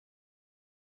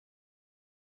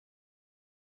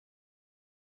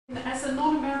As a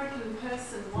non-American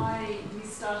person, why you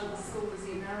started the school as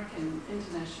the American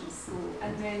International School,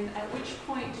 and then at which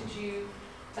point did you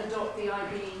adopt the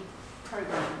IB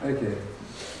program? Okay.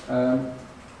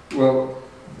 Well,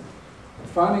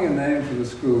 finding a name for the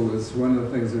school was one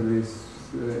of the things that we,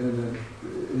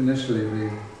 initially,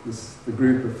 the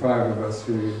group of 5 of us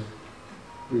who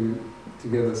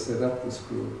together set up the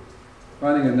school.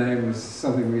 Finding a name was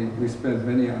something we spent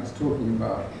many hours talking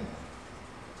about.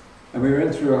 And we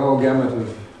went through a whole gamut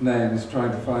of names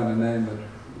trying to find a name that...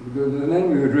 The name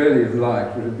we would really have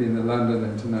liked would have been the London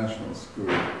International School.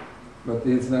 But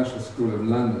the International School of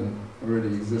London already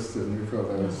existed, and we felt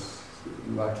that was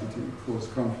likely to cause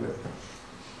conflict.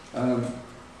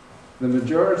 The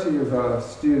majority of our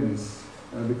students,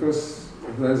 because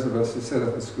those of us who set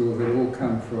up the school had all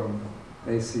come from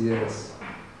ACS,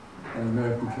 an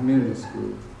American Community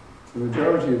School, the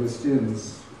majority of the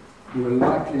students were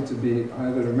likely to be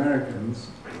either Americans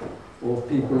or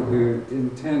people who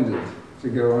intended to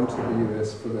go on to the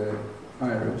US for their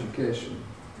higher education.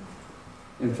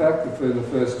 In fact, for the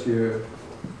first year,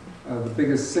 the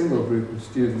biggest single group of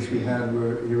students we had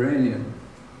were Iranian.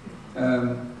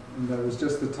 And that was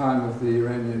just the time of the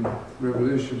Iranian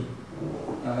Revolution.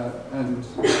 And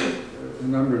a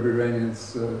number of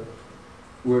Iranians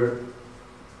were,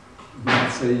 you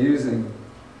might say, using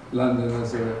London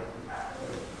as a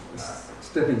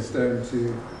stepping stone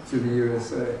to the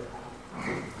USA.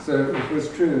 So it was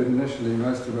true initially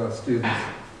most of our students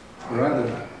were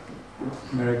either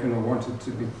American or wanted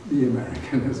to be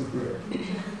American, as it were.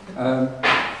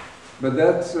 But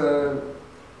that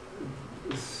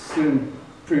soon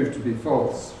proved to be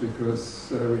false,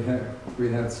 because we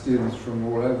had students from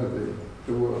all over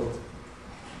the world.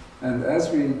 And as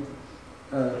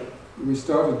we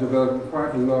started developing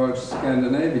quite a large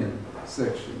Scandinavian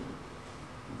section.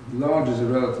 Large is a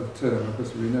relative term,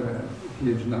 because we never had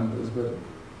huge numbers, but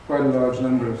quite a large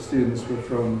number of students were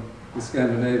from the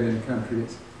Scandinavian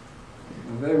countries.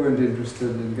 And they weren't interested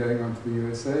in going on to the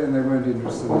USA, and they weren't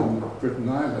interested in Britain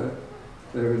either.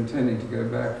 They were intending to go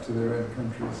back to their own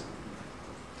countries.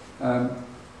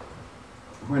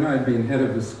 When I'd been head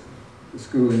of the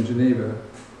school in Geneva,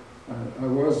 I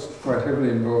was quite heavily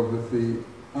involved with the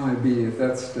IB at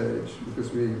that stage,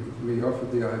 because we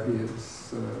offered the IB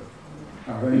as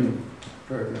our own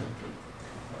program.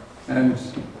 And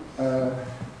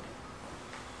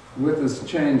with this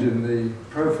change in the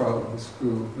profile of the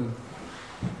school,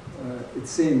 it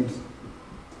seemed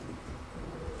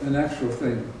a natural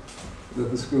thing that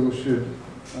the school should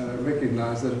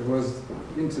recognize that it was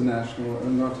international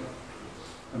and not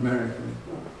American.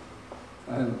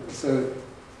 And so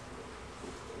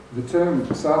the term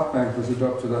Southbank was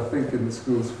adopted, I think, in the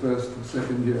school's first or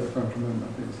second year. I can't remember.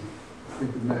 I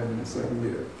think it may have been the second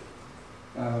year.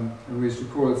 And we used to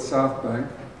call it Southbank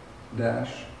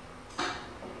dash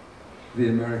the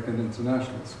American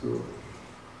International School.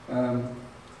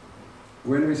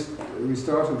 When we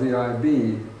started the IB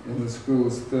in the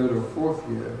school's 3rd or 4th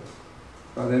year,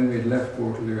 by then we'd left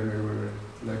Waterloo and we were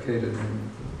located in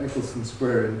Eccleston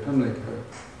Square in Pimlico.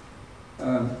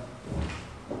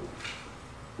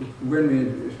 When we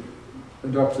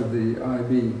adopted the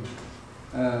IB,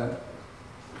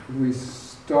 we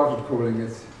started calling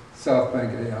it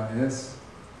Southbank AIS,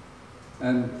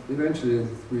 and eventually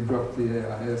we dropped the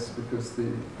AIS because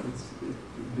it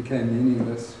became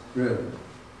meaningless, really.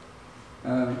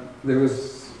 There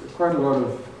was quite a lot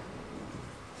of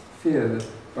fear that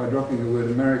by dropping the word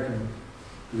American,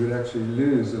 we would actually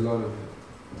lose a lot of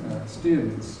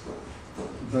students,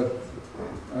 but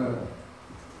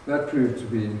that proved to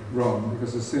be wrong,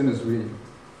 because as soon as we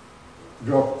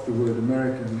dropped the word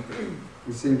American,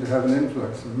 we seemed to have an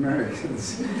influx of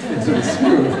Americans into the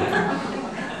school.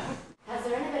 Has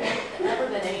there ever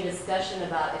been any discussion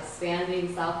about expanding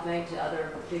Southbank to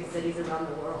other big cities around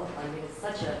the world? I mean, it's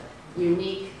such a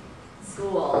unique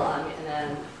school, and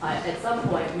then at some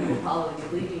point we will probably be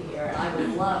leaving here, and I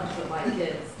would love to put my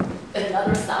kids in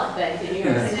another Southbank in New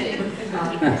York City.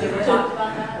 Have you ever talked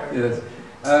about that? Or? Yes.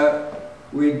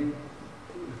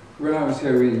 When I was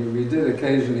here, we did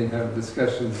occasionally have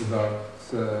discussions about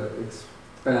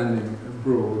expanding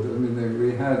abroad. I mean,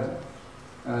 we had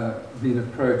been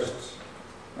approached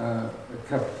by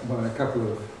a couple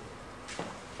of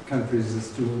countries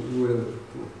as to whether,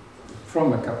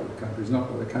 from a couple of countries, not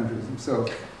by the countries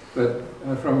themselves, but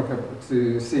from a couple,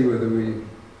 to see whether we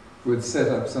would set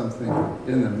up something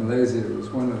in them. Malaysia was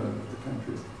one of the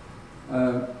countries.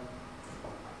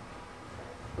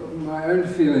 My own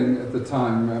feeling at the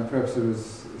time, perhaps it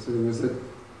was that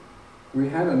we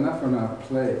had enough on our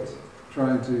plate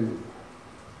trying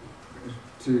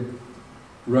to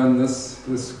run this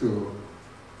school,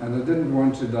 and I didn't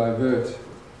want to divert,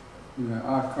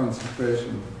 our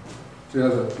concentration to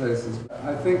other places.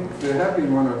 I think there have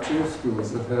been one or two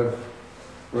schools that have,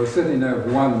 well, certainly know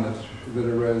of one that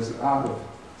arose out of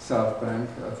Southbank.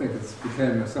 I think it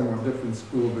became a somewhat different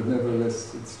school, but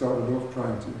nevertheless it started off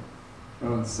trying to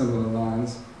run on similar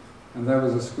lines. And that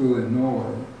was a school in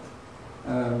Norway,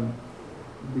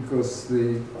 because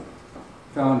the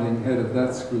founding head of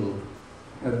that school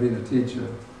had been a teacher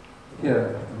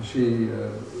here, and she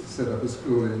set up a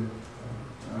school in,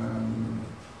 I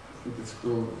think it's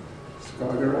called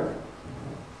Skagerrak,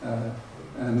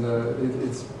 and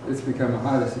it's become a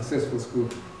highly successful school,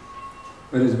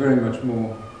 but it's very much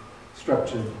more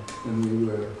structured than we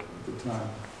were at the time.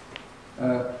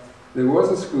 There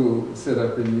was a school set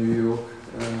up in New York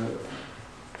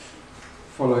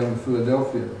following the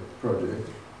Philadelphia project.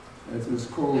 It was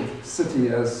called City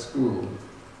as School,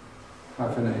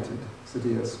 hyphenated,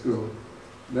 City as School.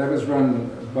 That was run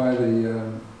by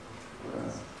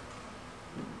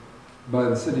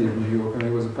the city of New York, and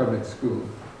it was a public school.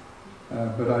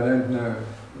 But I don't know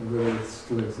whether it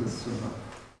still exists or not.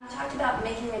 You talked about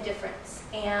making a difference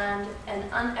and an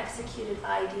unexecuted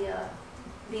idea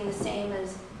being the same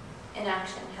as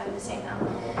inaction, having the same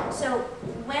outcome. So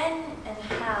when and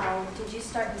how did you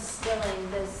start instilling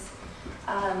this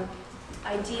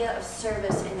idea of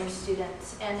service in your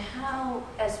students, and how,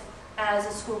 as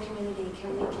a school community,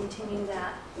 can we continue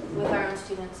that with our own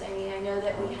students? I mean, I know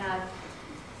that we have,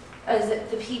 as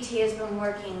the PT has been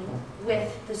working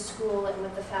with the school and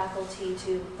with the faculty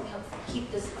to help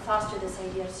foster this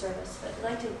idea of service, but I'd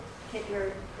like to get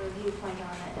your viewpoint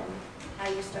on it and how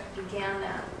you began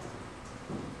that.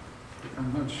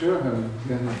 I'm not sure how we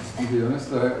began it, to be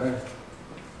honest.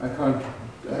 I can't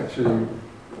actually,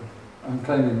 I'm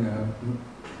claiming,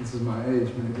 this is my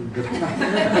age maybe, but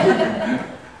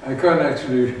I can't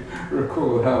actually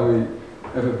recall how we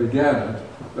ever began it,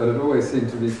 but it always seemed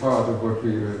to be part of what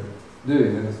we were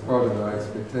doing, and as part of our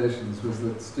expectations was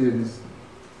that students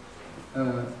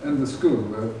and the school,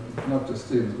 not just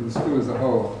students, but the school as a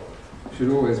whole, should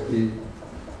always be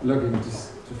looking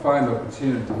to find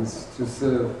opportunities to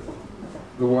serve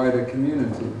the wider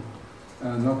community,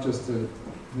 not just the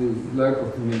local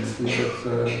community,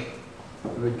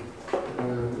 but the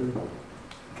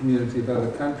community of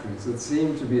other countries. It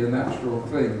seemed to be a natural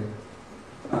thing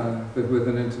that with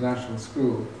an international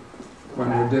school, one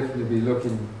would definitely be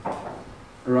looking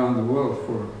around the world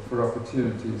for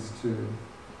opportunities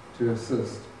to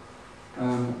assist.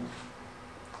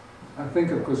 I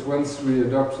think, of course, once we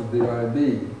adopted the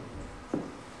IB,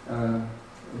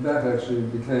 that actually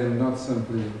became not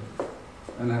simply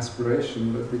an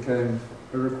aspiration, but became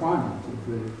a requirement of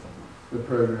the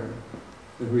program,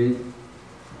 that we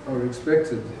are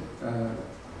expected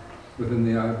within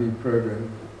the IB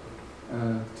program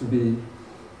to be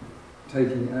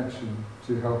taking action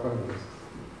to help others.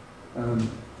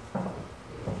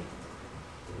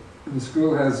 The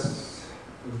school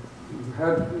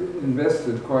had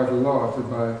invested quite a lot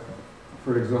by,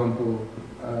 for example,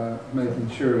 making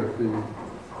sure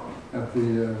at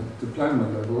the diploma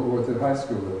level or at the high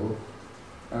school level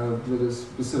that a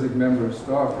specific member of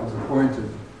staff was appointed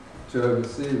to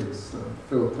oversee this.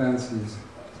 Phil Clancy's,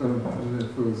 I don't know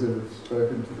if Phil's ever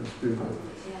spoken to this group,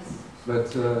 Yes. but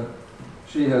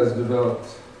she has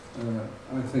developed,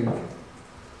 I think,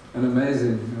 an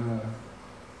amazing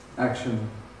action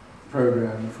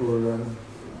program for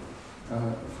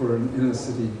an inner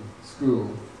city school.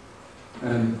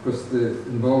 And of course the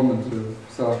involvement of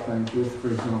Southbank with, for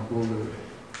example,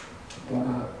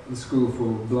 the school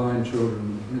for blind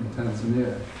children in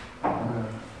Tanzania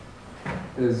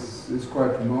is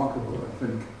quite remarkable, I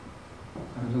think. I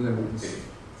don't know,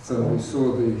 so we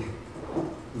saw the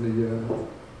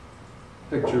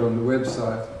picture on the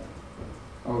website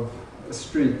of a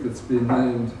street that's been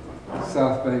named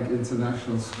Southbank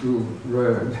International School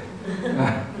Road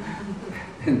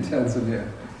in Tanzania.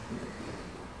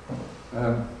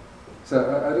 So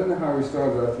I don't know how we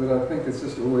started that, but I think it's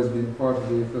just always been part of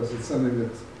the ethos. It's something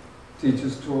that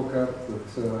teachers talk up,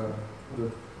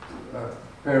 that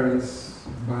parents,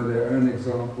 by their own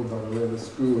example, by the way the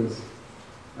school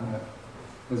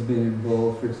has been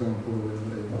involved, for example, in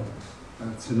the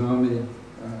tsunami,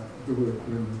 the work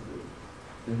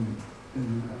in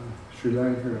Sri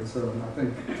Lanka and so on. I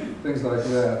think things like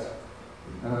that,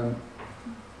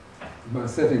 by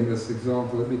setting this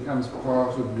example, it becomes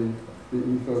part of the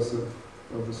ethos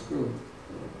of the school.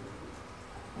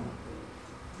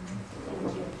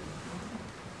 Thank you.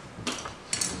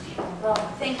 Well,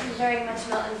 thank you very much,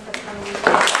 Milton, for coming.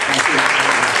 Thank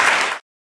you.